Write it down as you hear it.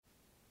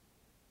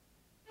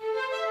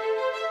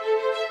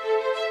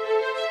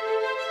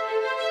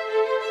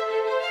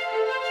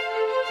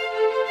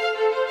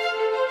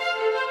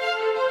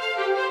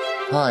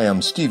Hi,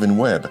 I'm Stephen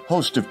Webb,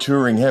 host of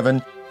Touring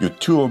Heaven, your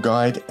tour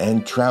guide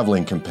and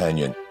traveling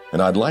companion,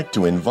 and I'd like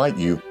to invite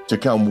you to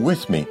come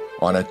with me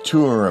on a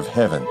tour of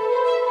heaven.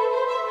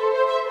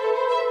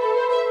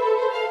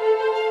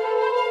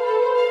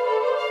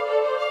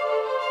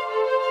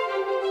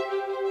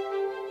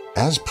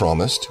 As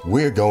promised,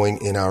 we're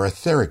going in our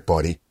etheric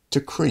body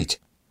to Crete,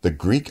 the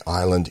Greek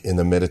island in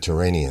the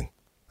Mediterranean.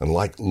 And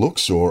like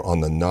Luxor on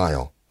the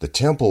Nile, the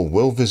temple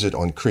we'll visit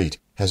on Crete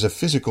has a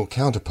physical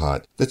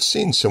counterpart that's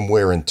seen some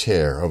wear and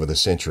tear over the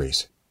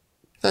centuries.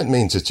 That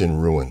means it's in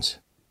ruins.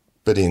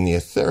 But in the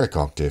etheric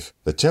octave,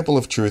 the Temple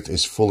of Truth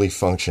is fully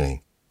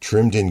functioning,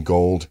 trimmed in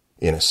gold,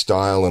 in a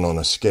style and on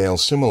a scale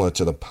similar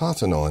to the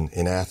Parthenon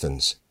in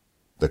Athens.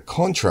 The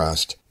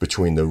contrast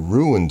between the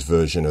ruined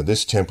version of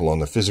this temple on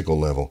the physical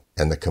level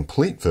and the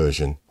complete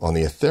version on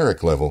the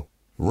etheric level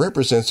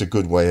represents a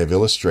good way of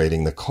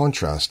illustrating the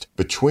contrast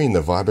between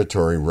the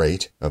vibratory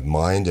rate of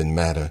mind and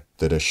matter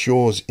that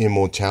assures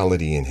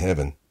immortality in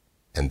heaven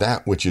and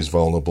that which is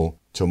vulnerable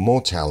to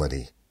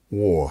mortality,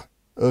 war,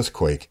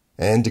 earthquake,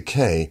 and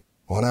decay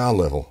on our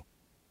level.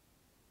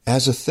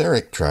 As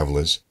etheric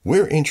travelers,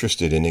 we're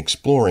interested in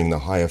exploring the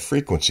higher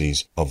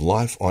frequencies of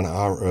life on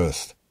our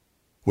earth.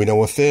 We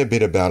know a fair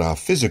bit about our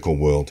physical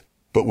world,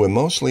 but we're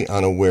mostly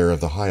unaware of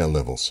the higher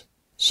levels.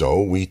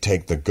 So we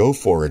take the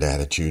go-for-it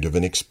attitude of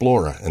an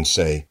explorer and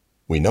say,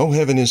 we know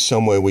heaven is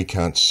somewhere we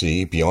can't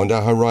see beyond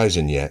our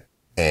horizon yet,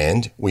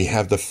 and we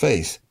have the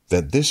faith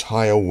that this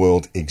higher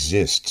world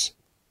exists.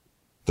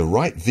 The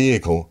right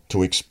vehicle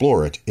to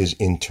explore it is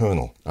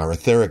internal, our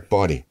etheric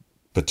body.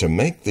 But to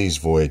make these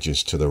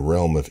voyages to the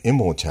realm of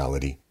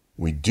immortality,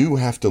 we do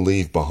have to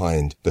leave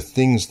behind the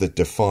things that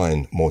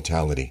define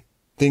mortality.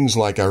 Things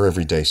like our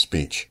everyday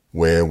speech,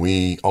 where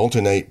we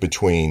alternate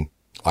between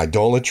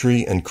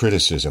idolatry and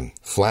criticism,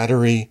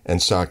 flattery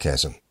and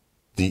sarcasm.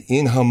 The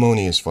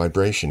inharmonious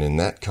vibration in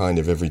that kind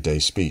of everyday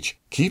speech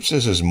keeps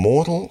us as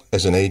mortal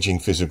as an aging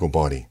physical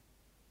body.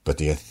 But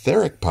the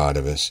etheric part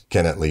of us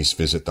can at least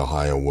visit the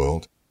higher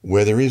world,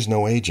 where there is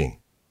no aging.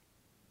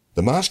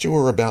 The Master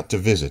we're about to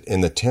visit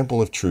in the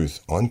Temple of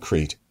Truth on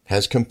Crete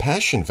has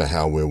compassion for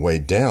how we're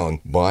weighed down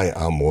by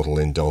our mortal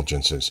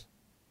indulgences.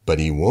 But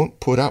he won't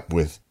put up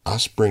with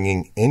us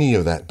bringing any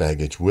of that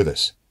baggage with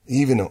us,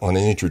 even on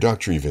an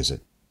introductory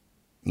visit.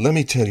 Let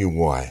me tell you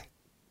why.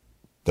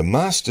 The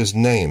Master's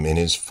name in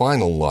his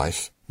final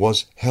life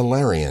was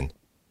Hilarion.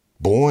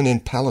 Born in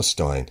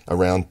Palestine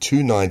around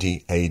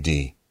 290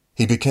 A.D.,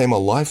 he became a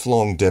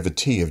lifelong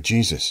devotee of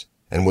Jesus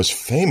and was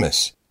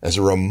famous as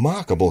a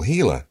remarkable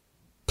healer,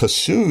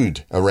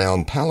 pursued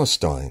around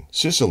Palestine,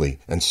 Sicily,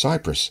 and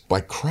Cyprus by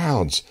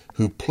crowds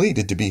who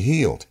pleaded to be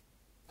healed.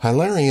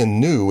 Hilarion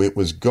knew it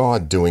was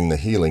God doing the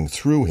healing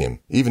through him,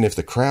 even if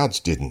the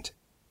crowds didn't.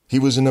 He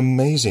was an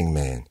amazing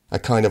man, a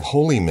kind of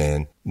holy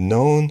man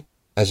known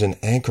as an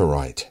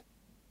anchorite.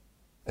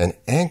 An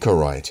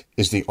anchorite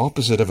is the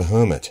opposite of a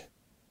hermit.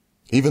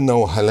 Even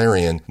though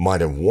Hilarion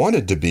might have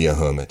wanted to be a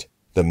hermit,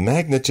 the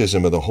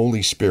magnetism of the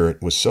Holy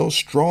Spirit was so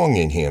strong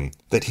in him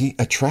that he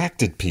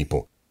attracted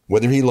people,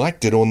 whether he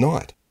liked it or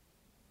not.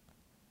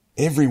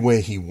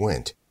 Everywhere he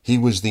went, he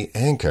was the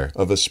anchor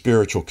of a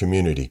spiritual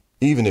community,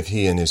 even if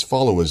he and his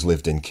followers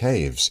lived in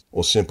caves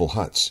or simple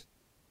huts.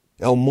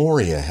 El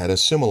Morya had a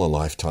similar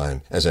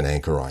lifetime as an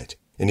anchorite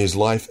in his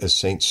life as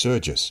Saint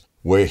Sergius,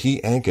 where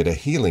he anchored a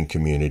healing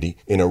community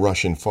in a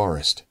Russian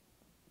forest.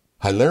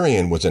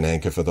 Hilarion was an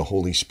anchor for the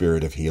Holy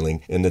Spirit of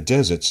healing in the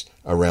deserts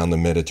around the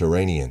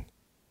Mediterranean.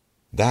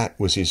 That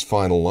was his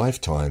final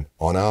lifetime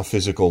on our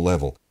physical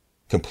level,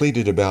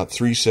 completed about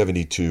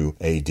 372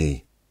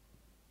 A.D.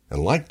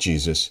 And like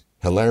Jesus,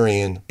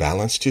 Hilarion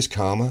balanced his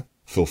karma,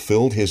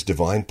 fulfilled his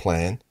divine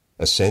plan,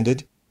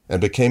 ascended,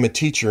 and became a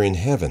teacher in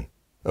heaven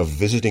of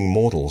visiting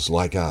mortals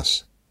like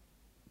us.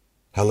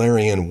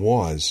 Hilarion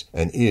was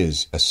and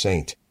is a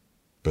saint,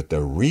 but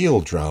the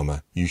real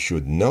drama you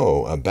should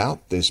know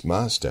about this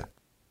master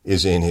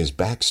is in his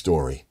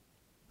backstory.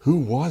 Who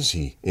was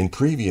he in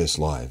previous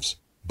lives,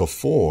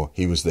 before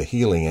he was the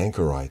healing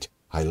anchorite,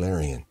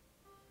 Hilarion?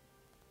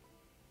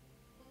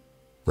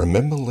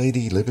 Remember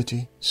Lady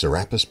Liberty,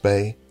 Serapis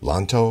Bey,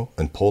 Lanto,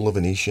 and Paul the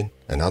Venetian,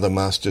 and other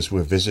masters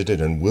we've visited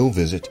and will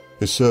visit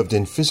who served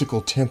in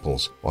physical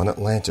temples on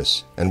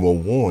Atlantis and were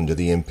warned of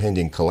the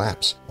impending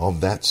collapse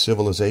of that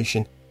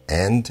civilization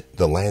and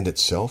the land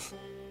itself?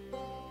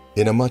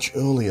 In a much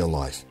earlier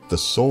life, the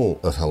soul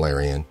of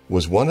Hilarion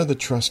was one of the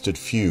trusted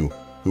few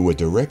who were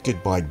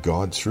directed by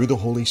God through the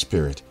Holy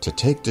Spirit to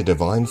take the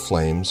divine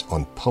flames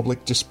on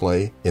public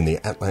display in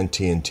the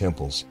Atlantean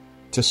temples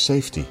to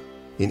safety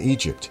in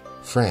Egypt,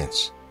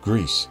 France,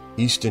 Greece,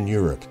 Eastern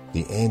Europe,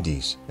 the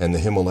Andes, and the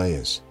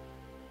Himalayas.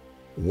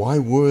 Why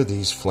were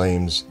these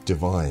flames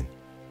divine,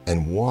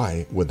 and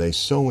why were they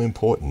so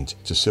important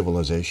to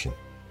civilization?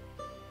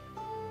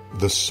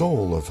 The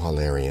soul of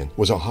Hilarion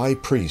was a high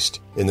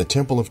priest in the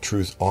Temple of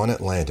Truth on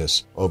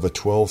Atlantis over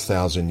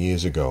 12,000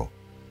 years ago.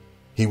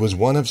 He was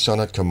one of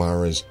Sanat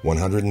Kumara's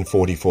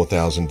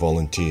 144,000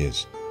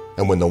 volunteers.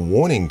 And when the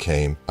warning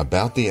came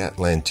about the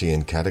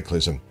Atlantean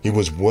cataclysm, he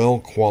was well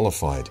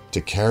qualified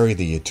to carry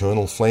the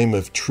eternal flame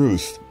of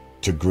truth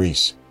to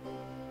Greece.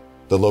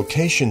 The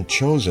location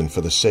chosen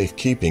for the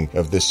safekeeping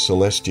of this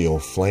celestial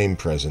flame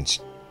presence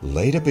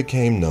later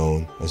became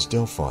known as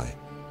Delphi,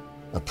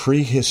 a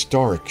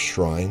prehistoric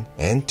shrine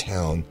and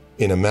town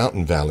in a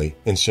mountain valley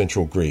in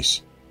central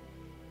Greece.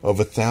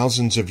 Over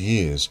thousands of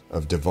years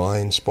of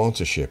divine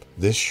sponsorship,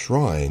 this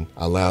shrine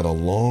allowed a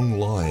long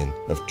line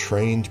of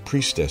trained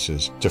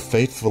priestesses to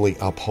faithfully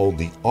uphold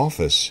the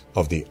office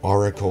of the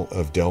Oracle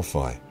of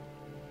Delphi.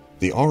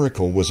 The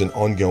Oracle was an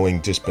ongoing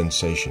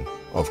dispensation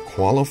of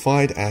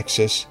qualified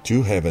access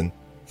to heaven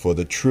for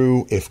the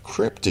true, if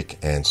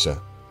cryptic, answer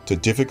to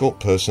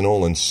difficult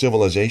personal and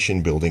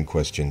civilization-building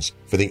questions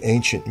for the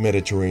ancient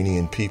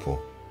Mediterranean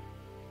people.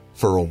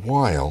 For a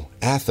while,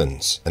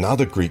 Athens and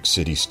other Greek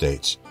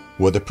city-states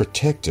were the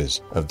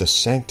protectors of the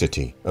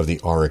sanctity of the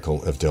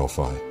Oracle of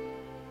Delphi.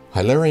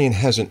 Hilarion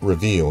hasn't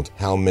revealed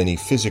how many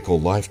physical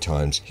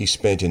lifetimes he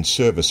spent in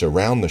service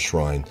around the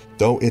shrine,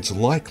 though it's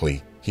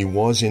likely he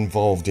was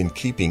involved in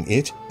keeping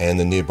it and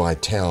the nearby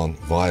town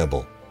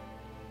viable.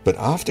 But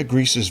after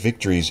Greece's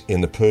victories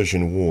in the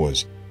Persian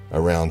Wars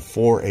around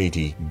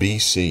 480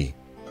 BC,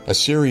 a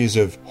series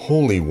of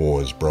holy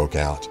wars broke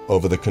out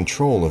over the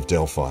control of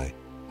Delphi,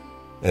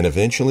 and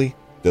eventually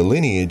the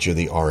lineage of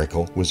the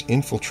Oracle was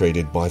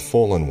infiltrated by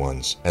fallen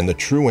ones, and the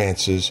true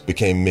answers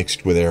became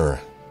mixed with error.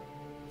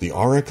 The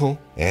Oracle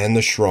and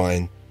the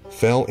shrine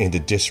fell into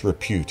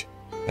disrepute,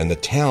 and the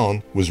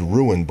town was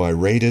ruined by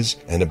raiders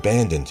and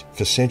abandoned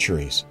for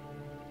centuries.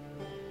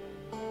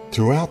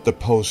 Throughout the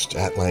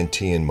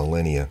post-Atlantean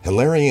millennia,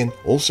 Hilarion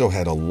also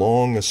had a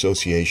long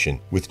association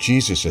with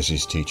Jesus as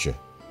his teacher.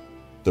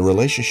 The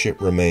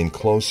relationship remained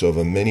close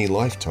over many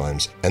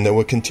lifetimes, and there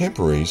were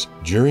contemporaries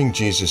during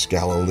Jesus'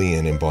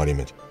 Galilean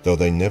embodiment, though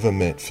they never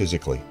met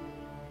physically.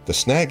 The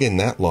snag in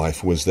that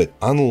life was that,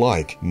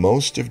 unlike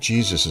most of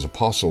Jesus'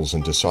 apostles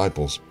and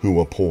disciples who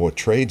were poor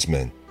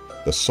tradesmen,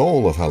 the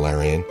soul of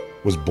Hilarion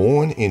was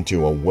born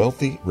into a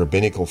wealthy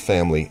rabbinical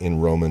family in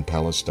Roman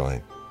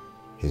Palestine.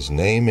 His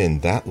name in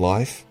that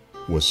life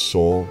was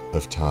Saul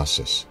of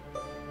Tarsus.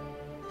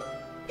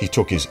 He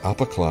took his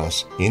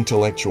upper-class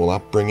intellectual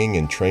upbringing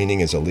and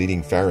training as a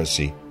leading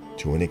Pharisee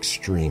to an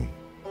extreme.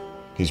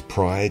 His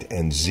pride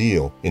and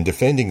zeal in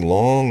defending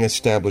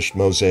long-established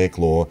Mosaic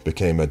law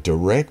became a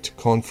direct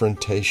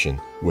confrontation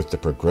with the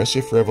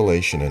progressive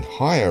revelation and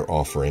higher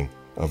offering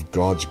of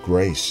God's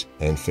grace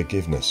and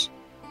forgiveness,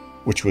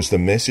 which was the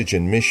message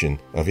and mission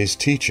of his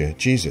teacher,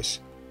 Jesus.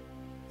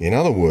 In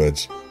other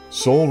words,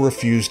 Saul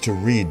refused to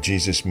read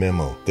Jesus'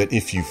 memo that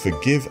if you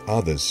forgive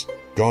others,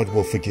 God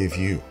will forgive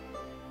you.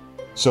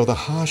 So the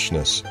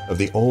harshness of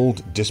the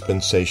old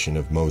dispensation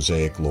of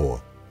Mosaic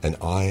law, an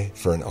eye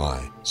for an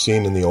eye,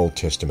 seen in the Old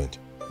Testament,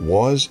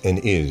 was and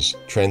is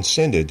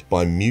transcended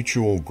by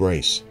mutual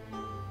grace.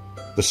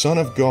 The Son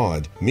of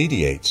God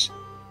mediates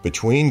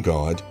between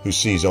God, who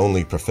sees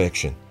only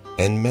perfection,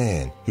 and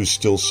man, who's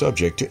still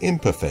subject to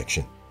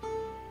imperfection.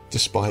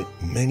 Despite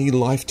many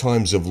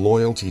lifetimes of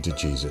loyalty to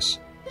Jesus,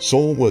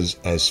 Saul was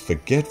as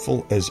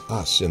forgetful as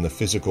us in the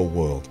physical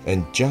world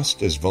and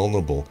just as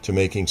vulnerable to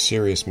making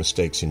serious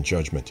mistakes in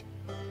judgment.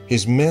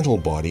 His mental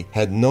body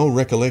had no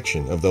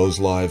recollection of those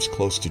lives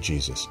close to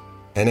Jesus,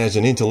 and as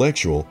an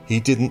intellectual, he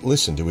didn't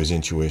listen to his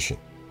intuition.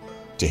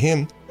 To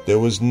him, there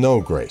was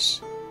no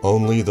grace,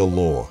 only the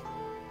law.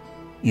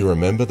 You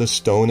remember the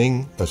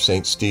stoning of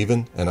St.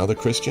 Stephen and other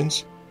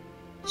Christians?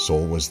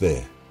 Saul was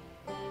there.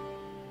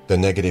 The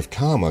negative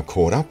karma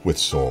caught up with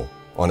Saul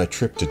on a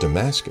trip to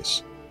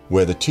Damascus,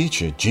 where the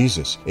teacher,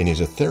 Jesus, in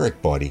his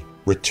etheric body,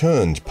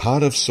 returned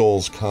part of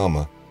Saul's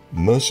karma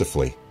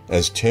mercifully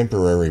as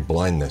temporary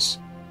blindness.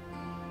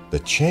 The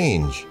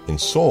change in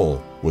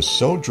Saul was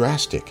so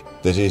drastic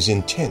that his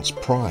intense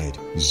pride,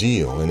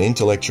 zeal, and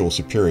intellectual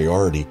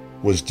superiority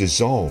was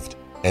dissolved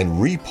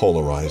and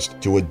repolarized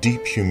to a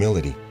deep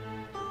humility.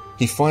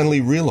 He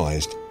finally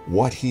realized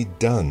what he'd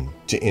done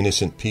to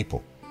innocent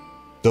people,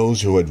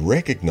 those who had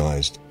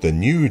recognized the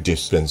new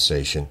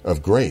dispensation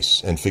of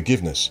grace and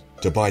forgiveness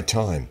to buy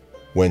time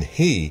when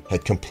he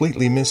had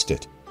completely missed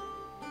it.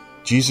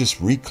 Jesus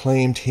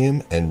reclaimed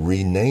him and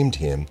renamed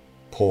him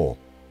Paul.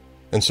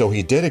 And so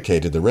he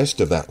dedicated the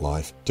rest of that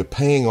life to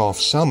paying off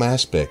some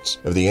aspects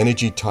of the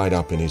energy tied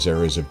up in his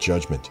errors of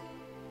judgment.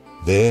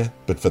 There,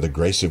 but for the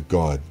grace of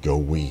God, go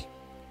we.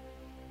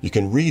 You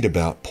can read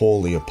about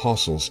Paul the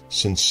Apostle's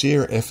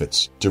sincere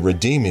efforts to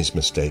redeem his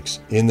mistakes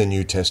in the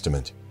New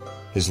Testament.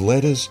 His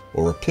letters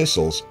or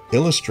epistles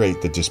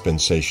illustrate the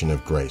dispensation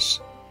of grace,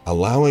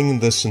 allowing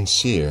the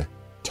sincere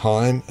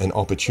time and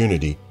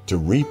opportunity to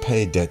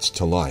repay debts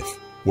to life,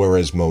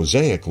 whereas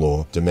Mosaic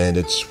law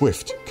demanded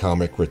swift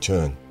karmic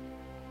return.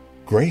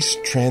 Grace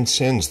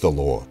transcends the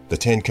law, the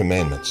Ten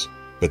Commandments,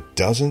 but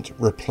doesn't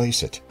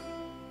replace it.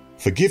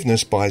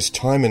 Forgiveness buys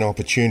time and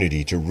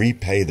opportunity to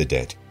repay the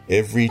debt,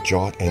 every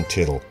jot and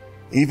tittle,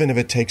 even if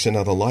it takes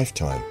another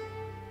lifetime.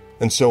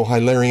 and so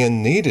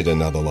Hilarion needed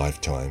another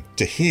lifetime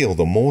to heal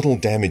the mortal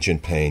damage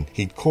and pain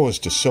he'd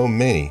caused to so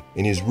many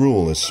in his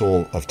rule as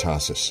Saul of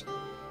Tarsus.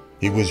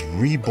 He was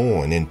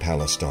reborn in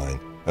Palestine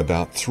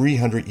about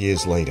 300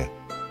 years later.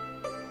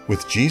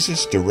 With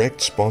Jesus'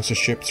 direct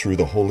sponsorship through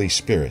the Holy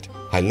Spirit,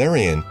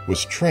 Hilarion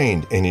was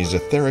trained in his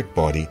etheric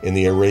body in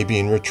the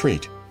Arabian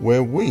retreat,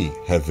 where we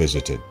have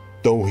visited,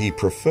 though he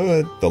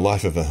preferred the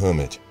life of a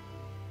hermit.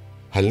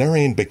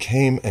 Hilarion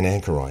became an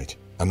anchorite,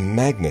 a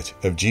magnet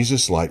of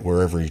Jesus' light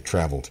wherever he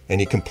traveled,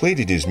 and he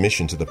completed his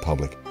mission to the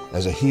public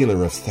as a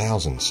healer of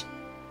thousands.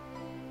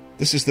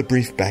 This is the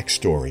brief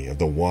backstory of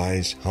the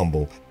wise,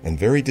 humble, and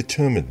very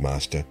determined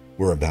master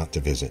we're about to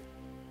visit.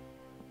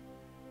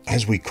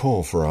 As we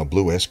call for our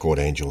blue escort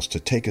angels to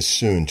take us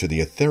soon to the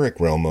etheric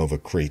realm over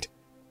Crete,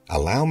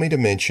 allow me to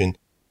mention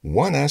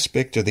one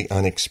aspect of the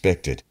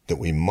unexpected that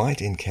we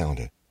might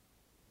encounter.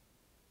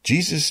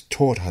 Jesus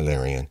taught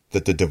Hilarion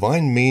that the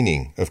divine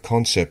meaning of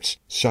concepts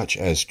such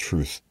as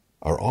truth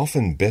are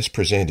often best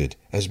presented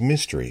as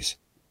mysteries.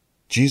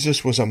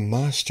 Jesus was a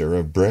master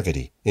of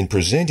brevity in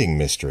presenting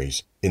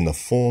mysteries in the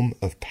form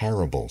of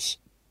parables.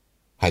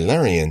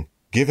 Hilarion,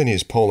 given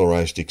his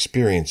polarized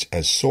experience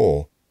as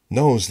Saul,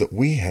 knows that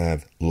we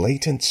have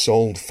latent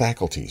souled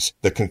faculties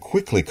that can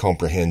quickly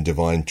comprehend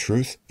divine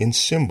truth in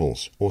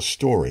symbols or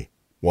story,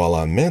 while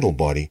our mental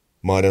body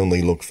might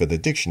only look for the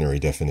dictionary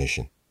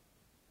definition.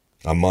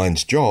 Our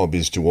mind's job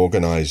is to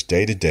organize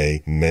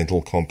day-to-day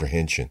mental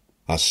comprehension.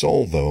 Our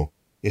soul, though,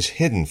 is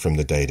hidden from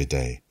the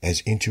day-to-day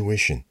as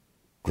intuition,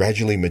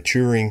 gradually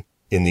maturing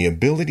in the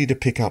ability to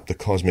pick up the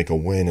cosmic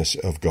awareness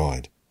of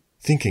God,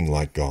 thinking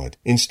like God,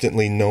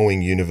 instantly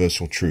knowing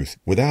universal truth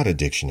without a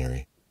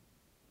dictionary.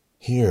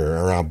 Here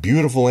are our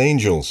beautiful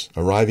angels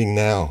arriving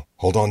now.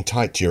 Hold on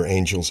tight to your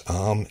angel's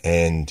arm,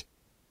 and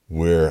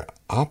we're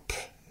up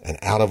and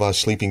out of our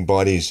sleeping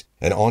bodies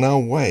and on our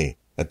way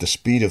at the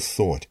speed of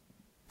thought,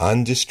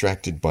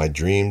 undistracted by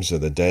dreams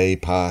of the day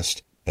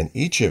past, and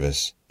each of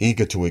us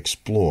eager to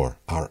explore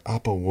our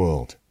upper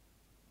world.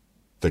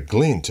 The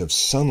glint of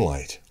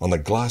sunlight on the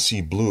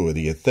glassy blue of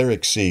the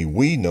etheric sea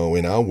we know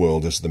in our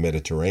world as the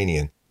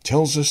Mediterranean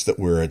tells us that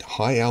we're at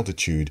high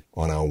altitude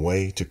on our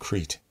way to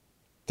Crete.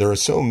 There are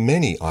so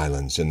many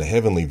islands in the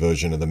heavenly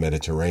version of the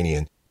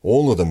Mediterranean,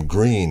 all of them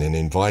green and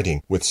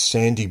inviting with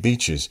sandy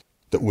beaches,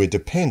 that we're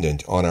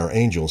dependent on our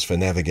angels for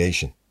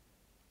navigation.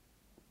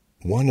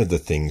 One of the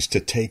things to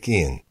take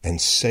in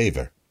and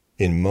savor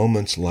in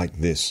moments like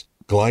this,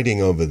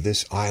 gliding over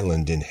this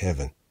island in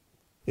heaven,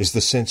 is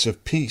the sense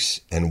of peace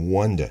and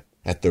wonder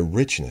at the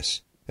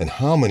richness and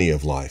harmony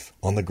of life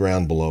on the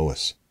ground below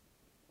us.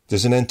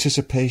 There's an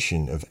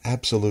anticipation of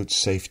absolute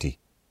safety,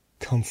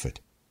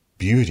 comfort,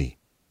 beauty,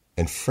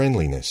 and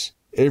friendliness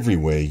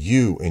everywhere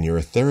you and your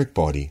etheric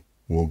body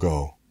will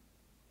go.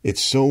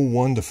 It's so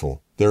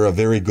wonderful. There are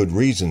very good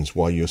reasons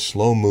why your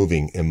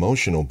slow-moving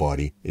emotional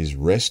body is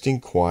resting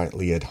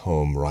quietly at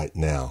home right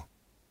now.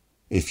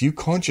 If you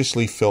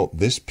consciously felt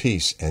this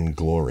peace and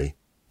glory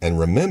and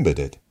remembered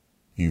it,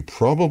 you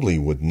probably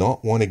would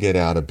not want to get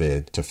out of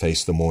bed to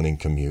face the morning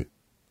commute.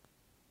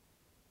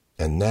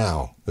 And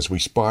now, as we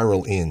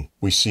spiral in,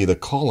 we see the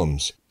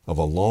columns of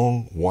a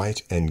long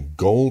white and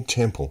gold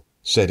temple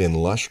set in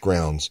lush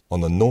grounds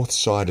on the north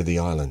side of the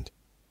island.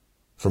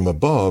 From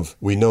above,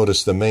 we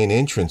notice the main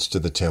entrance to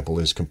the temple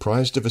is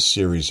comprised of a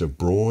series of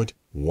broad,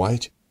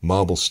 white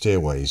marble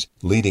stairways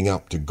leading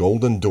up to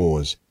golden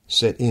doors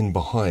set in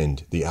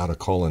behind the outer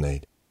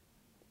colonnade.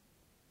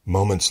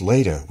 Moments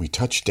later, we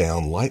touch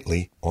down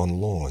lightly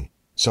on lawn,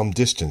 some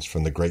distance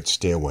from the great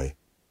stairway.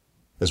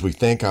 As we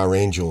thank our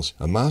angels,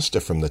 a master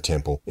from the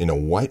temple in a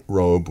white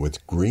robe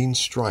with green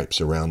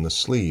stripes around the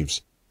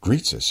sleeves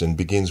greets us and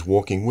begins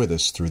walking with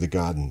us through the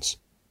gardens.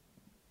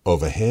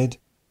 Overhead,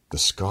 the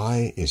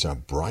sky is a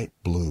bright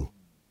blue.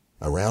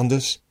 Around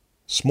us,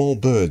 small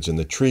birds in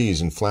the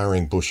trees and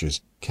flowering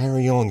bushes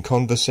carry on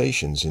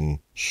conversations in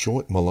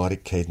short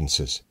melodic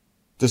cadences.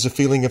 There's a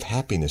feeling of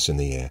happiness in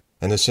the air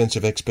and a sense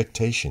of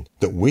expectation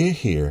that we're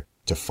here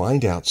to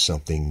find out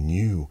something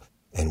new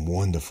and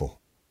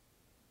wonderful.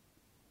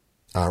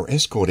 Our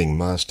escorting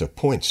master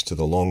points to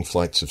the long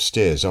flights of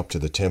stairs up to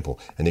the temple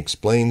and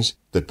explains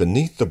that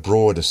beneath the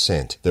broad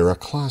ascent there are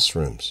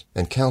classrooms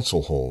and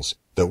council halls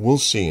that we'll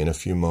see in a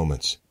few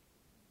moments.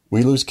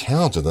 We lose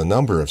count of the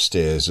number of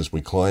stairs as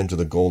we climb to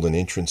the golden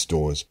entrance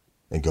doors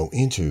and go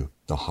into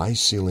the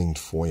high-ceilinged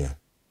foyer.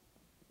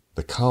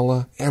 The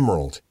color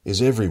emerald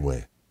is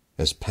everywhere,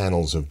 as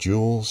panels of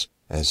jewels,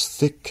 as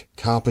thick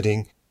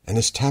carpeting, and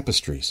as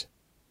tapestries.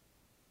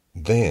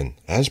 Then,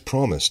 as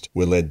promised,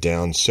 we're led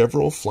down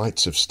several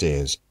flights of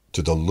stairs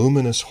to the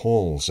luminous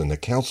halls and the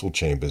council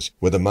chambers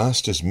where the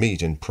masters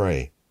meet and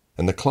pray,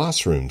 and the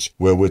classrooms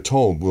where we're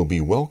told we'll be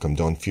welcomed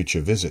on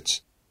future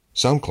visits.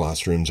 Some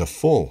classrooms are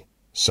full.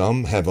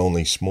 Some have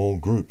only small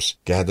groups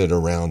gathered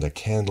around a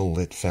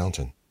candle-lit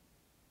fountain.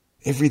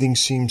 Everything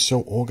seems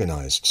so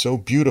organized, so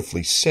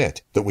beautifully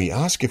set, that we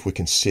ask if we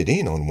can sit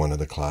in on one of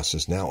the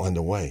classes now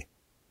underway.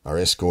 Our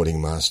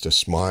escorting master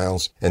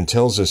smiles and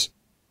tells us,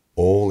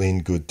 all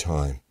in good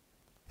time.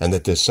 and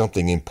that there's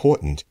something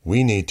important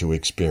we need to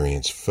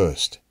experience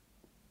first.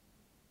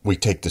 We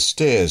take the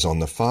stairs on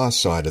the far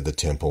side of the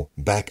temple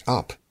back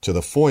up to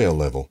the foyer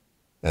level,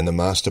 and the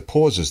Master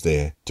pauses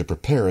there to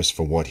prepare us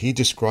for what he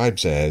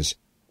describes as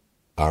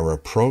our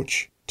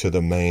approach to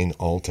the main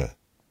altar,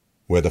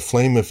 where the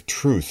flame of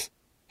truth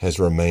has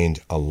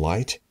remained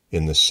alight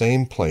in the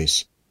same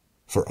place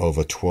for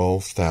over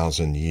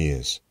 12,000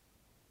 years.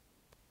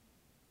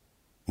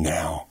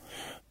 Now,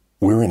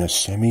 we're in a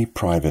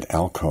semi-private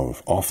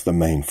alcove off the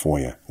main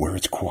foyer where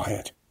it's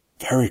quiet,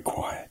 very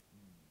quiet.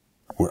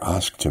 We're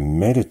asked to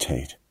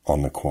meditate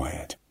on the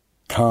quiet,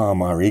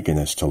 calm our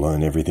eagerness to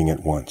learn everything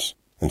at once,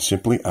 and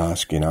simply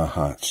ask in our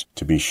hearts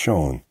to be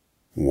shown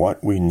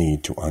what we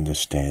need to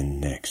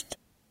understand next.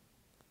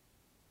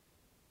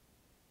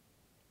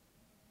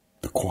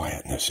 The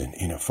quietness and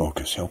inner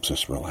focus helps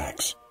us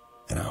relax,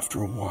 and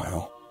after a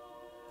while,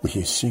 we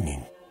hear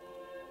singing,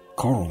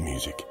 choral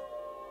music,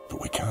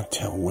 but we can't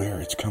tell where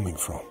it's coming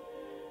from.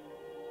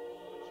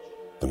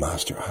 The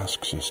Master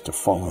asks us to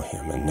follow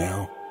him, and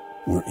now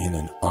we're in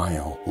an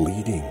aisle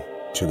leading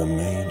to the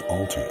main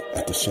altar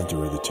at the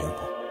center of the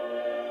temple.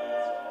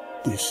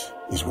 This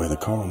is where the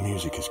choral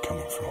music is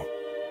coming from.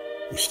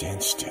 We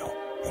stand still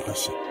and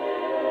listen.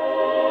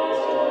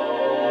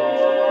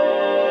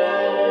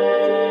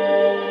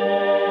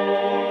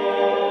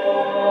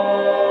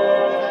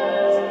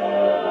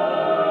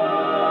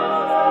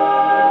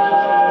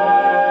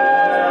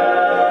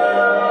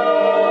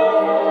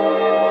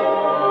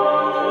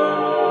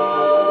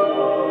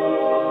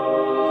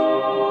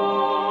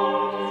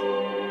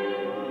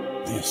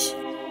 This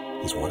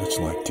is what it's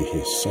like to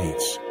hear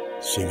saints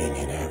singing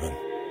in heaven.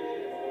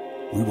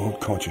 We won't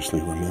consciously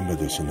remember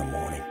this in the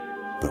morning,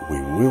 but we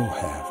will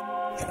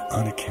have an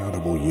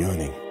unaccountable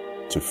yearning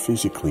to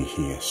physically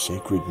hear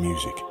sacred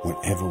music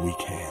whenever we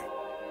can.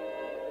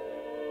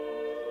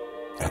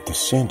 At the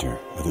center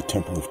of the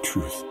Temple of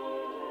Truth,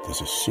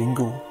 there's a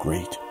single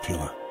great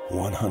pillar,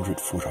 100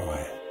 foot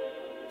high.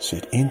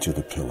 Set into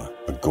the pillar,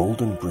 a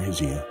golden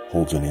brazier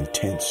holds an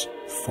intense,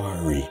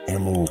 fiery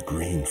emerald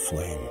green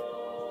flame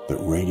that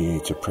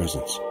radiates a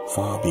presence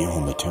far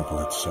beyond the temple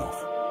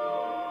itself.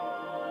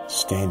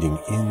 Standing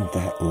in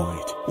that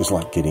light is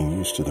like getting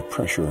used to the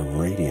pressure and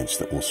radiance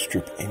that will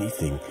strip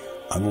anything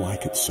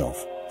unlike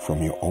itself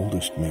from your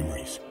oldest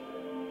memories.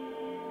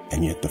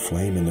 And yet the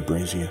flame in the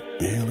brazier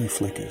barely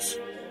flickers.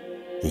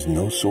 There's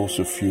no source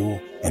of fuel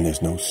and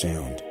there's no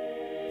sound,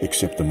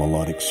 except the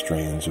melodic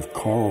strands of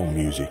choral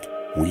music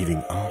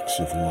weaving arcs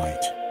of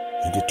light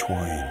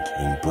intertwined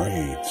in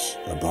braids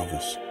above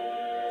us.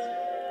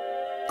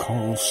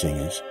 Choral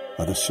singers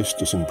are the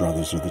sisters and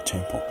brothers of the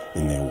temple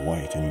in their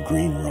white and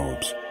green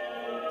robes.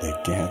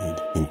 They're gathered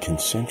in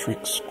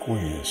concentric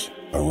squares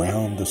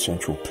around the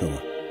central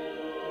pillar,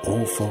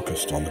 all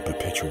focused on the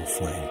perpetual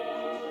flame.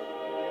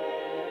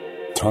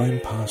 Time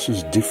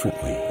passes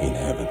differently in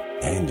heaven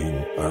and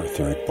in our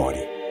etheric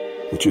body,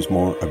 which is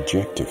more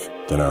objective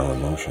than our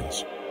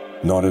emotions,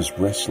 not as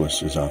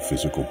restless as our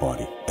physical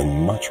body,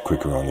 and much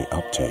quicker on the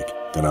uptake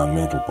than our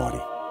mental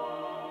body.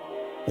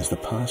 As the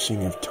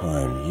passing of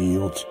time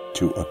yields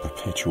to a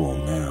perpetual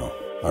now,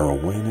 our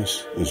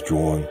awareness is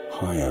drawn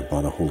higher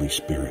by the Holy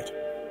Spirit,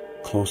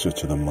 closer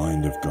to the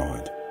mind of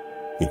God,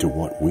 into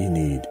what we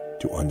need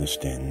to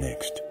understand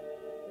next.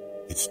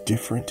 It's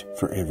different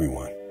for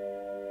everyone.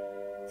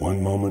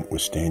 One moment we're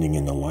standing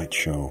in the light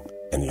show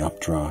and the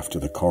updraft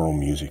of the choral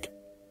music,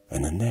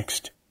 and the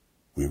next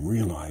we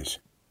realize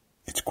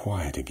it's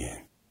quiet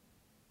again.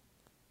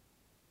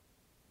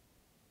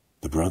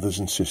 The brothers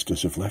and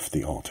sisters have left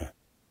the altar,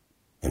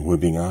 and we're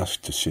being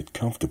asked to sit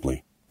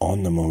comfortably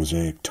on the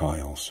mosaic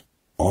tiles,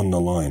 on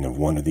the line of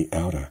one of the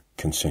outer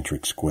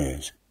concentric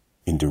squares,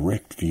 in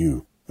direct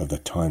view of the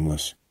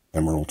timeless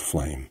emerald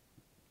flame.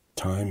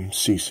 Time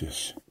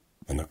ceases,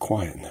 and the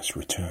quietness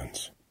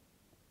returns.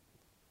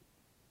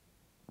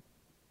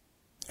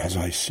 As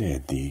I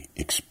said, the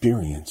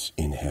experience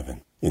in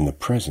heaven, in the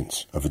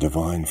presence of a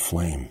divine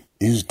flame,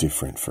 is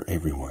different for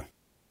everyone.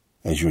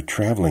 As your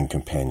traveling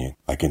companion,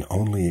 I can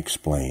only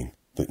explain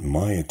that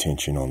my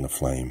attention on the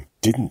flame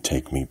didn't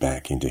take me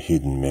back into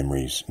hidden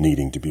memories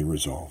needing to be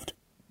resolved,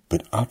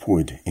 but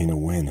upward in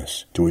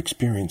awareness to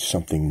experience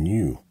something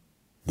new.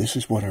 This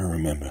is what I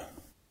remember.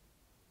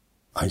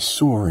 I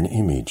saw an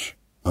image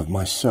of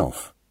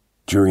myself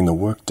during the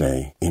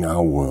workday in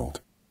our world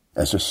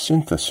as a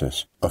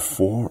synthesis of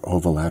 4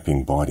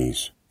 overlapping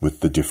bodies with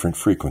the different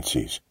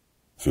frequencies,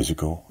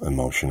 physical,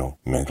 emotional,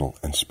 mental,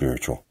 and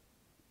spiritual,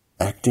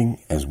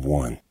 acting as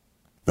one.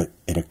 But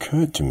it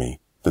occurred to me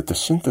that the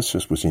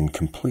synthesis was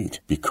incomplete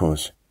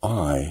because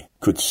I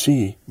could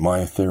see my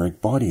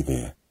etheric body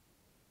there.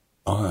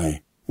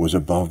 I was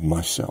above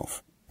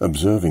myself,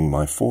 observing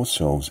my 4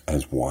 selves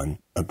as one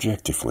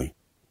objectively,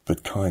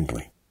 but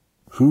kindly.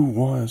 Who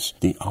was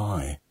the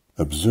I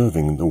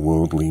observing the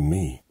worldly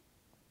me?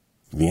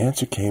 The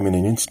answer came in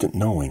an instant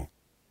knowing,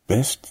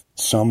 best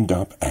summed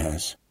up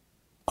as,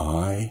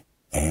 I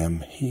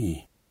am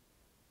He.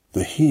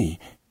 The He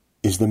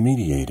is the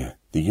mediator,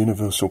 the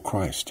universal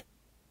Christ,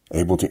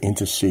 able to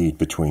intercede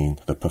between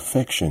the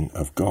perfection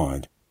of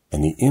God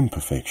and the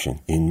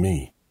imperfection in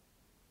me.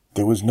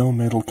 There was no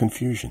mental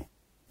confusion,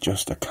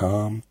 just a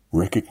calm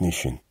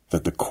recognition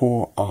that the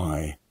core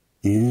I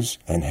is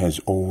and has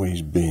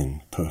always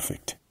been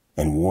perfect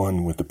and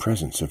one with the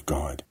presence of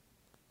God,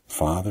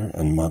 Father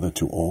and Mother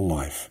to all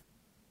life.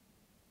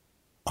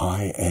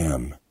 I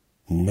am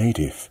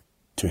native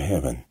to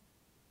heaven.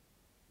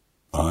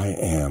 I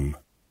am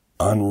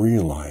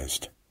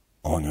unrealized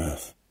on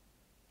earth.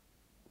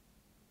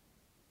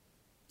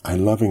 I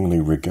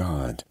lovingly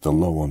regard the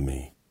lower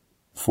me,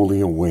 fully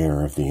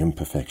aware of the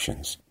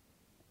imperfections.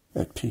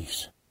 At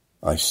peace,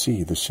 I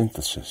see the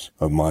synthesis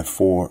of my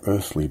 4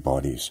 earthly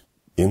bodies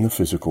in the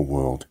physical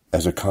world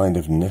as a kind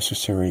of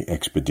necessary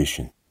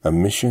expedition, a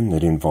mission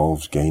that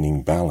involves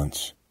gaining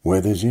balance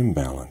where there's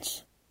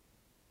imbalance.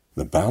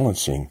 The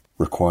balancing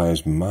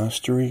requires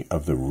mastery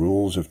of the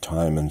rules of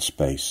time and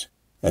space,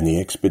 and the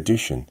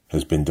expedition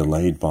has been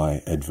delayed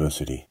by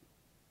adversity.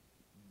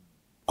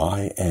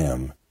 I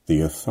am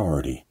the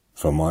authority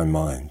for my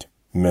mind,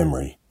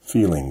 memory,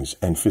 feelings,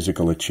 and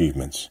physical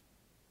achievements,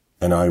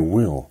 and I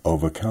will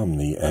overcome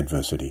the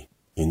adversity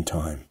in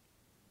time.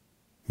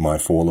 My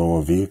 4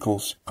 lower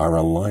vehicles are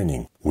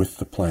aligning with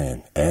the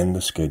plan and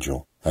the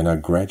schedule and are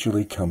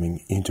gradually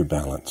coming into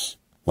balance,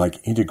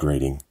 like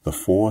integrating the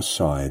 4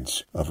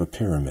 sides of a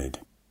pyramid.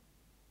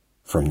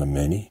 From the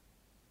many,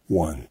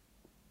 one.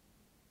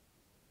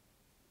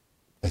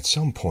 At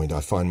some point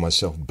I find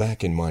myself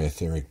back in my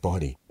etheric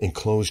body,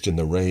 enclosed in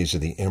the rays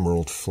of the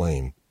emerald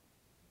flame,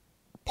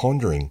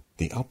 pondering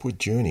the upward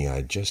journey I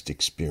had just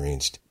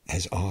experienced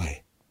as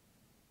I.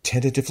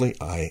 Tentatively,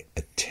 I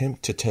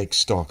attempt to take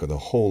stock of the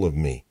whole of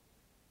me.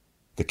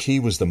 The key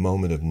was the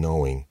moment of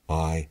knowing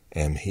I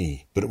am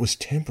He, but it was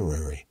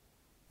temporary.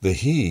 The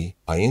He,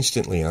 I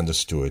instantly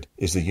understood,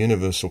 is the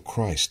universal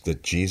Christ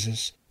that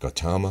Jesus,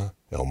 Gautama,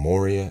 El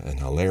Morya, and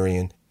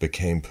Hilarion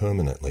became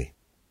permanently.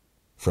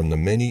 From the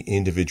many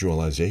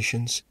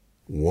individualizations,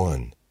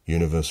 one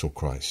universal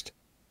Christ.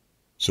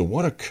 So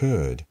what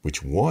occurred,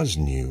 which was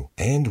new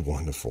and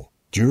wonderful,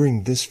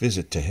 during this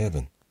visit to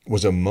heaven,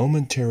 was a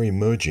momentary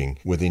merging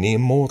with an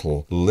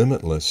immortal,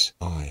 limitless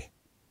I.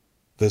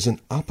 There's an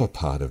upper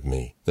part of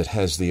me that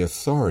has the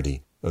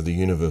authority of the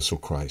universal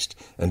Christ,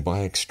 and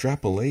by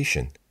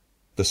extrapolation,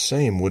 the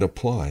same would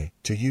apply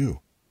to you.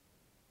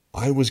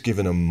 I was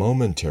given a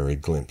momentary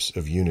glimpse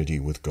of unity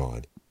with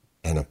God,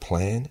 and a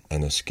plan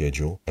and a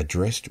schedule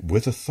addressed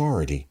with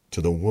authority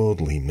to the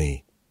worldly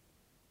me.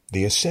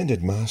 The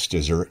ascended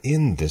masters are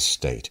in this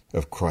state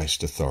of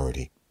Christ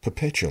authority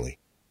perpetually.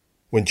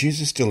 When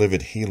Jesus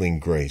delivered healing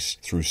grace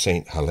through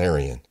Saint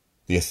Hilarion,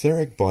 the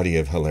etheric body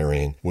of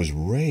Hilarion was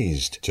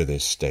raised to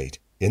this state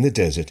in the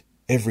desert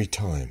every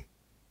time.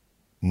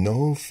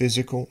 No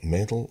physical,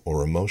 mental,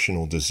 or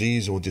emotional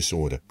disease or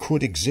disorder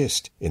could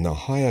exist in the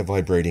higher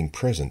vibrating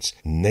presence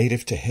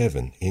native to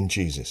heaven in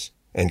Jesus,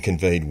 and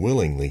conveyed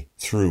willingly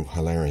through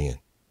Hilarion.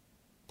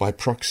 By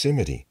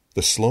proximity,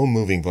 the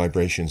slow-moving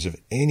vibrations of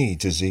any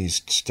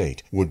diseased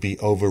state would be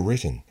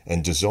overwritten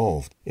and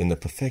dissolved in the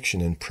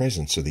perfection and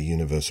presence of the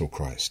universal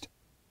Christ.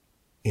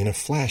 In a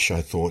flash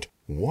I thought,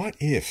 what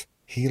if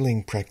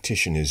healing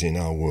practitioners in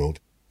our world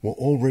were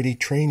already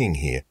training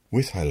here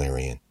with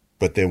Hilarion,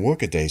 but their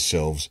workaday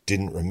selves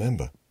didn't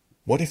remember?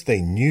 What if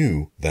they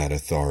knew that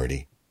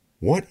authority?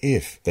 What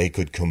if they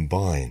could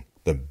combine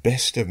the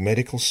best of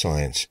medical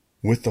science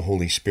with the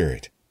Holy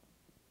Spirit?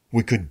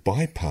 We could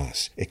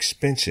bypass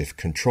expensive,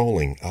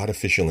 controlling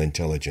artificial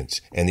intelligence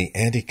and the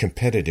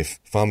anti-competitive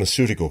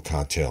pharmaceutical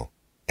cartel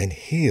and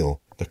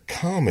heal the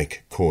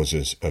karmic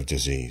causes of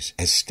disease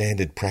as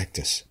standard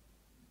practice.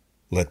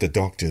 Let the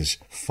doctors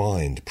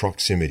find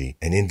proximity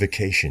and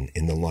invocation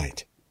in the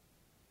light.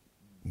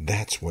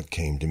 That's what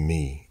came to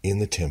me in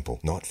the temple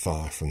not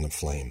far from the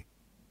flame.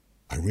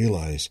 I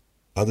realize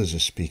others are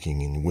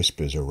speaking in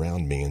whispers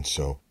around me, and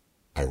so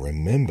I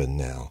remember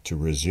now to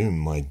resume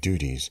my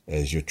duties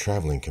as your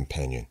traveling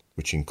companion,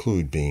 which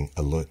include being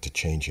alert to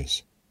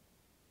changes.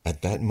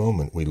 At that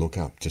moment we look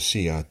up to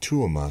see our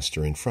tour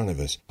master in front of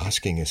us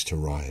asking us to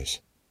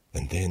rise.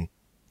 And then,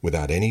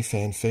 without any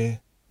fanfare,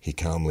 he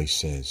calmly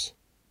says,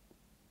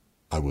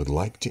 I would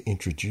like to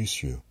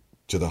introduce you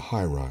to the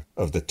hierarch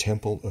of the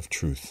Temple of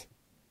Truth,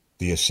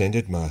 the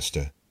Ascended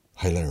Master,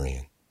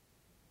 Hilarion.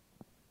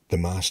 The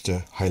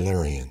Master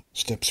Hilarion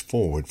steps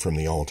forward from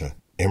the altar,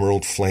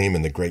 emerald flame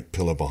and the great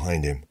pillar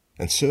behind him,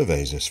 and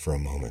surveys us for a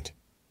moment.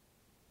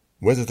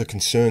 Whether the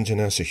concerns in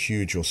us are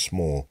huge or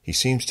small, he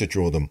seems to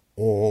draw them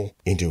all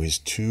into his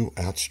 2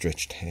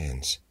 outstretched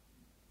hands.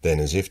 Then,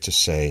 as if to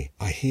say,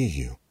 I hear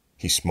you,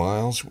 he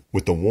smiles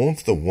with the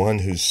warmth of one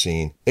who's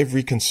seen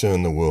every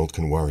concern the world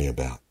can worry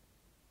about.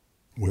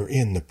 We're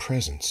in the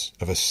presence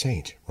of a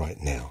saint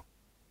right now,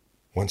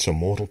 once a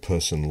mortal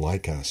person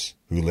like us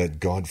who let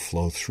God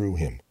flow through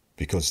him,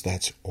 because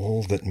that's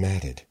all that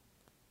mattered.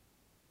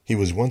 He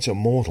was once a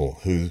mortal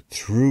who,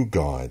 through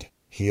God,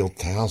 healed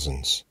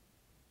thousands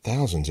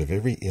of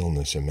every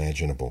illness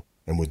imaginable,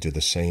 and would do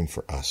the same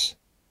for us.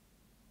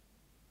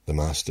 The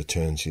Master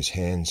turns his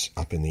hands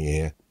up in the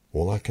air,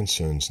 all our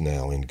concerns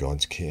now in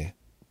God's care,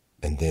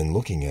 and then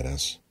looking at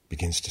us,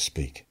 begins to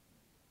speak.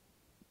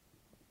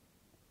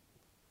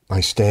 I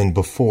stand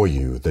before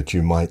you that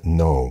you might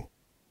know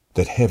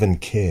that heaven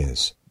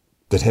cares,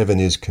 that heaven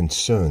is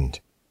concerned,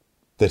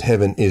 that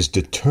heaven is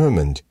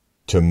determined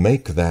to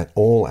make that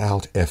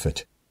all-out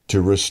effort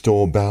to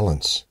restore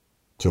balance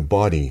to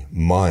body,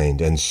 mind,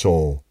 and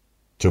soul,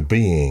 to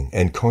being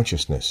and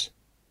consciousness,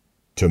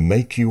 to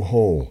make you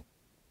whole.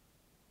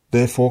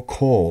 Therefore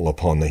call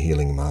upon the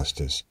healing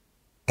masters,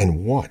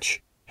 and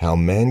watch how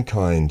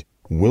mankind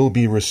will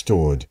be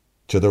restored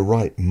to the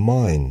right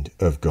mind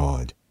of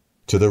God,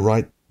 to the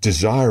right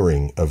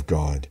desiring of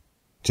God,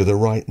 to the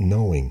right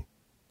knowing,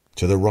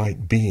 to the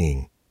right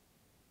being,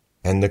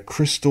 and the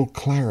crystal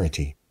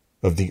clarity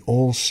of the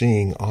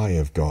all-seeing eye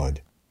of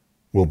God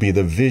will be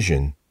the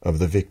vision of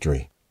the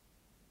victory.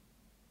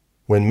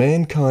 When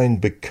mankind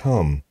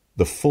become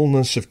the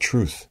fullness of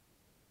truth,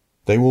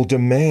 they will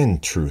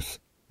demand truth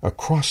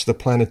across the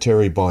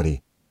planetary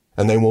body,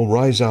 and they will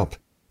rise up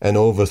and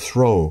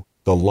overthrow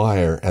the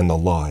liar and the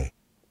lie,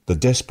 the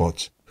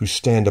despots who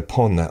stand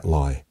upon that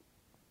lie.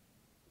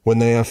 When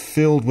they are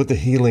filled with the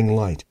healing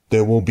light,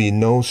 there will be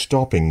no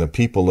stopping the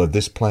people of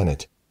this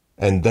planet,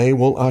 and they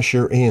will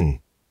usher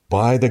in,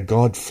 by the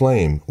God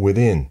flame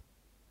within,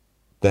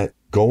 that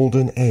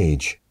golden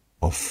age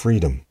of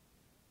freedom.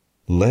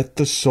 Let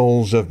the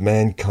souls of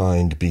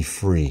mankind be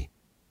free.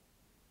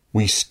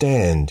 We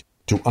stand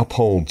to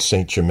uphold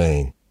Saint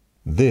Germain.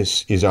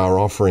 This is our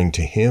offering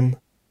to him,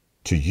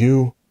 to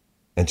you,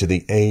 and to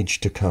the age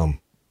to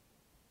come.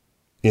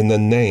 In the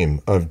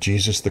name of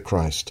Jesus the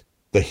Christ,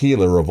 the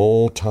healer of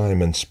all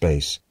time and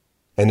space,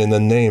 and in the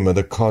name of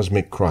the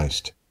cosmic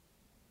Christ,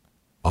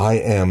 I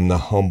am the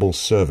humble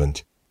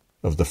servant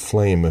of the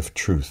flame of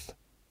truth.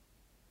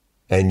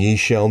 And ye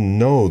shall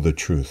know the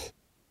truth,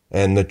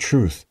 and the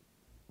truth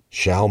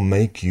shall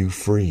make you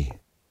free.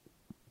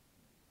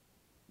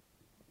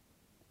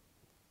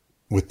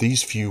 With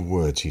these few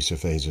words he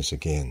surveys us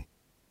again,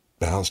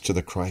 bows to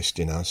the Christ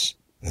in us,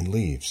 and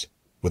leaves,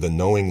 with a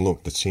knowing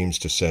look that seems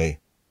to say,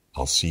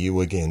 I'll see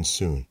you again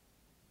soon.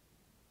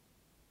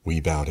 We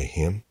bow to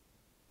him,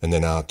 and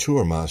then our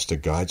tour master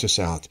guides us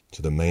out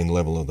to the main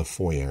level of the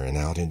foyer and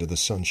out into the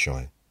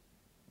sunshine.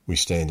 We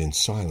stand in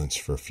silence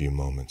for a few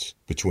moments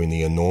between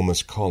the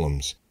enormous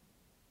columns,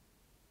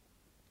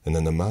 and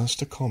then the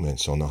master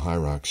comments on the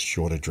hierarch's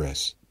short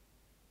address.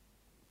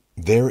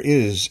 There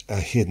is a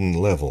hidden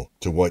level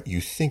to what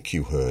you think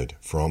you heard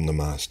from the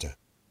master.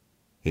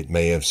 It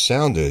may have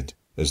sounded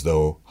as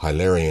though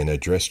Hilarion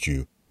addressed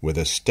you with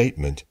a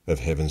statement of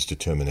heaven's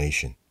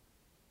determination,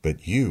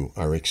 but you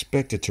are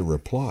expected to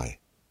reply.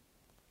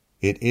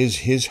 It is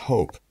his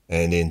hope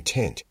and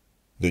intent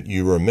that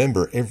you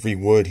remember every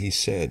word he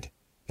said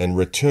and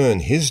return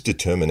his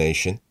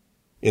determination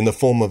in the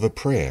form of a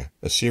prayer,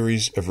 a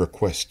series of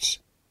requests.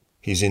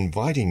 He's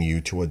inviting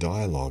you to a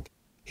dialogue.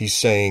 He's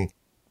saying,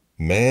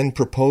 man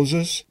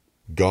proposes,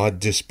 God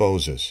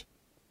disposes.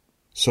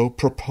 So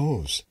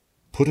propose.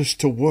 Put us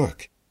to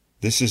work.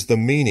 This is the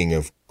meaning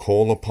of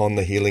call upon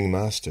the healing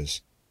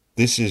masters.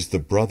 This is the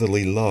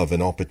brotherly love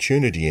and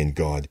opportunity in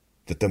God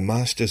that the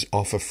masters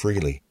offer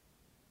freely.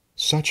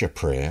 Such a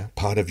prayer,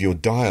 part of your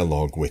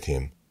dialogue with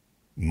him,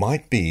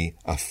 might be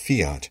a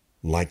fiat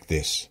like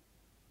this.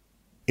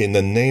 In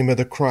the name of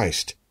the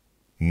Christ,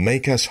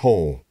 make us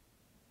whole.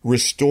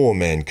 Restore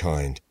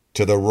mankind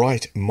to the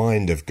right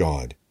mind of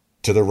God,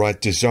 to the right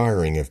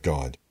desiring of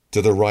God,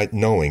 to the right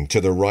knowing,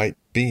 to the right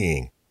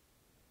being.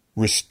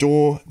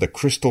 Restore the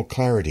crystal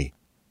clarity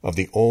of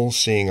the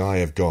all-seeing eye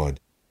of God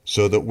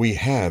so that we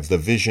have the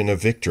vision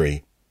of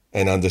victory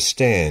and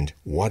understand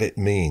what it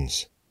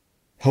means.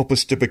 Help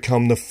us to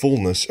become the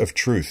fullness of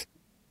truth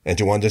and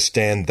to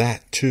understand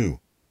that too.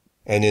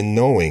 And in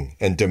knowing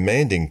and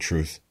demanding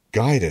truth,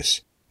 guide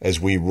us as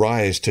we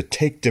rise to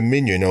take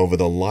dominion over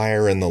the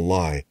liar and the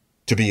lie,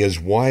 to be as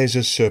wise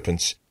as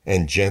serpents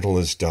and gentle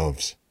as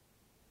doves.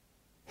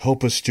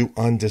 Help us to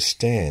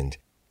understand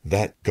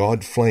that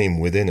God flame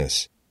within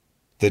us,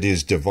 that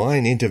is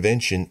divine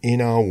intervention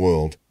in our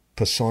world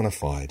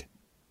personified.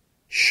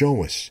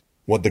 Show us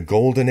what the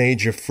golden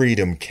age of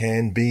freedom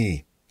can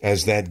be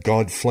as that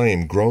God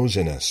flame grows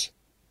in us.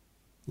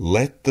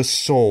 Let the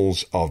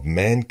souls of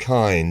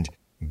mankind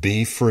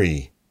be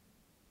free.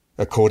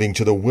 According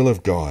to the will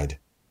of God,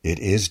 it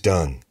is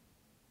done.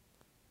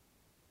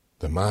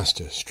 The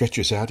master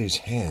stretches out his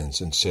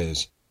hands and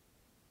says,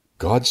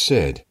 God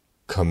said,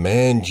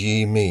 command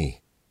ye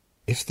me.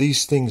 If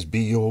these things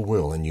be your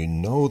will, and you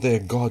know they're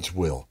God's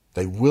will,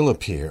 they will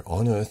appear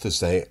on earth as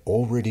they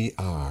already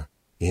are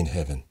in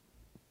heaven.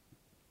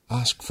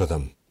 Ask for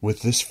them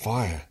with this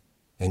fire,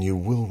 and you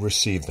will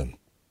receive them.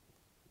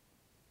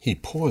 He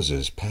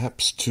pauses,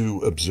 perhaps to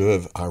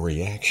observe our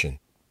reaction,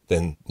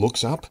 then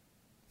looks up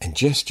and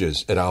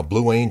gestures at our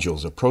blue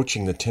angels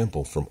approaching the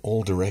temple from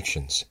all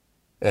directions.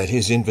 At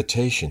his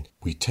invitation,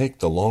 we take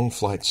the long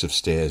flights of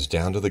stairs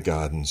down to the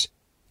gardens,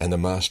 and the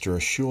master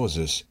assures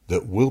us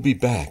that we'll be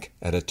back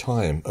at a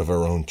time of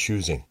our own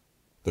choosing.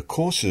 The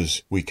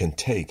courses we can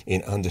take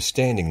in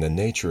understanding the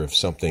nature of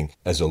something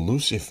as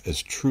elusive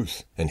as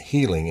truth and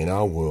healing in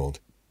our world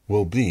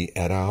will be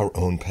at our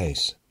own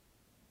pace.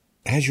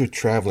 As your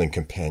traveling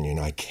companion,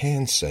 I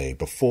can say,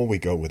 before we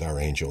go with our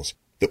angels,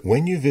 that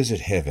when you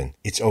visit heaven,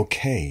 it's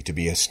okay to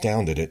be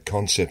astounded at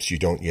concepts you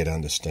don't yet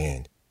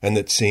understand, and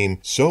that seem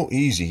so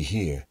easy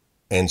here,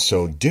 and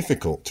so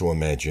difficult to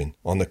imagine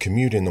on the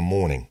commute in the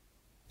morning.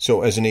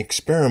 So as an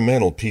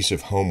experimental piece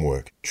of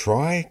homework,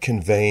 try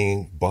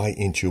conveying by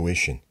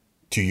intuition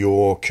to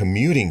your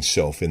commuting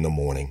self in the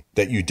morning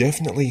that you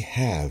definitely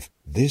have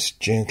this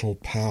gentle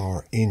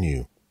power in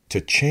you to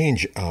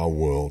change our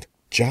world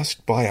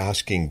just by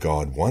asking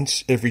God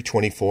once every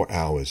 24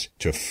 hours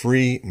to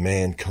free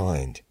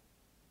mankind.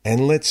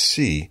 And let's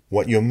see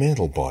what your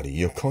mental body,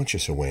 your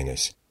conscious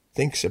awareness,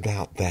 thinks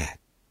about that.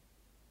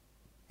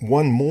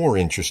 One more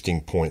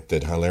interesting point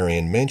that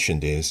Hilarion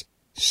mentioned is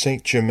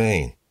Saint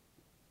Germain.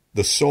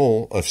 The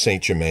soul of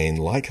Saint Germain,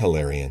 like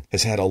Hilarion,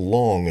 has had a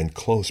long and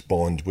close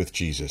bond with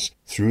Jesus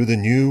through the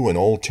New and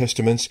Old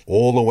Testaments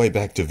all the way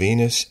back to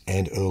Venus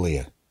and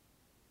earlier.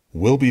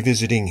 We'll be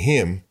visiting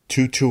him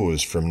 2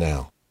 tours from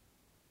now.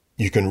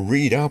 You can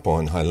read up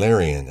on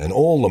Hilarion and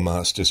all the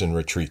masters and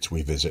retreats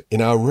we visit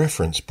in our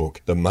reference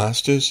book, The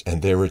Masters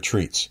and Their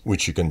Retreats,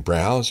 which you can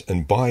browse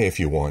and buy if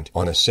you want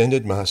on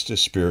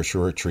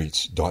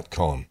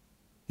AscendedMastersSpiritualRetreats.com.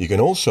 You can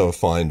also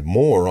find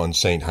more on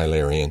Saint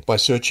Hilarion by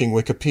searching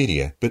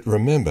Wikipedia, but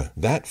remember,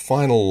 that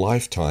final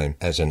lifetime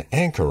as an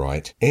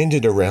anchorite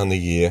ended around the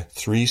year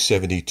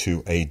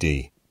 372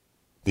 AD.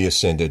 The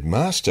Ascended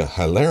Master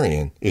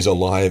Hilarion is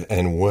alive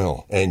and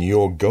well, and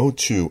your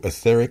go-to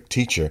etheric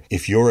teacher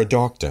if you're a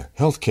doctor,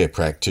 healthcare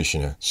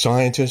practitioner,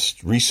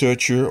 scientist,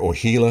 researcher, or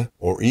healer,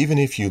 or even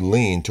if you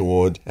lean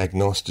toward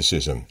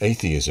agnosticism,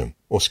 atheism,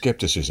 or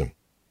skepticism.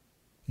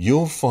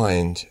 You'll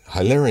find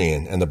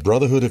Hilarion and the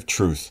Brotherhood of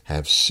Truth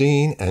have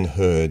seen and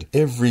heard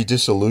every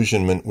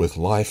disillusionment with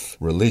life,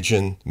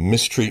 religion,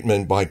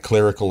 mistreatment by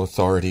clerical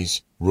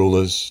authorities,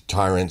 rulers,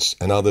 tyrants,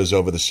 and others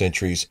over the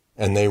centuries,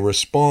 and they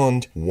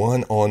respond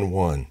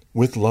one-on-one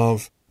with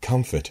love,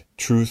 comfort,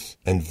 truth,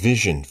 and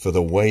vision for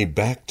the way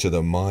back to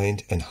the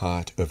mind and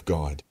heart of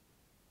God.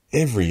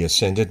 Every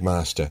Ascended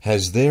Master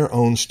has their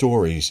own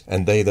stories,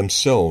 and they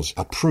themselves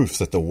are proof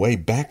that the way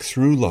back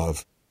through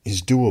love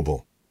is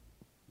doable.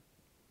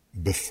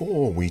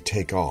 Before we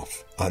take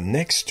off, our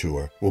next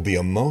tour will be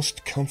a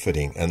most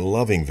comforting and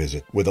loving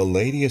visit with a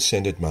Lady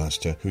Ascended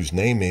Master whose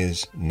name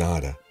is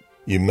Nada.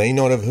 You may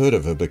not have heard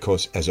of her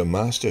because as a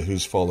master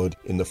who's followed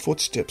in the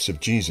footsteps of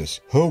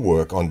Jesus, her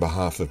work on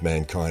behalf of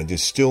mankind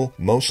is still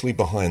mostly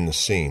behind the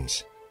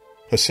scenes.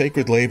 Her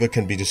sacred labor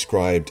can be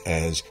described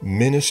as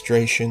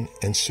ministration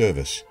and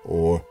service,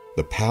 or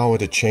the power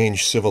to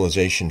change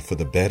civilization for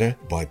the better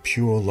by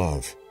pure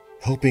love,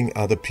 helping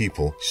other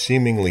people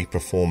seemingly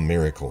perform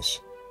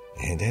miracles.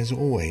 And as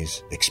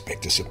always,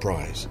 expect a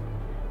surprise.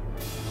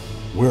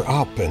 We're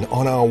up and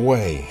on our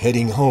way,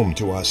 heading home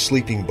to our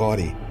sleeping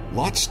body.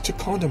 Lots to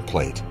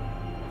contemplate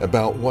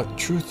about what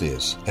truth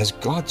is as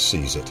God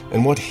sees it,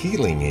 and what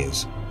healing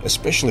is,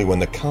 especially when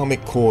the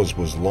karmic cause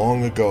was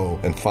long ago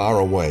and far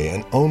away,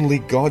 and only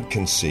God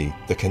can see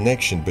the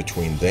connection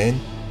between then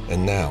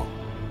and now.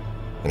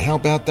 And how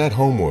about that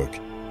homework,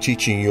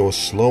 teaching your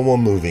slower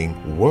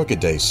moving,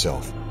 workaday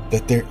self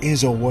that there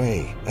is a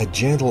way, a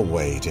gentle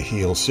way to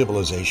heal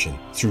civilization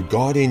through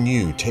God in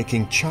you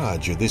taking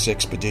charge of this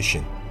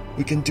expedition.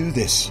 We can do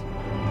this.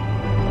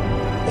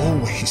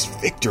 Always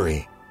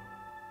victory.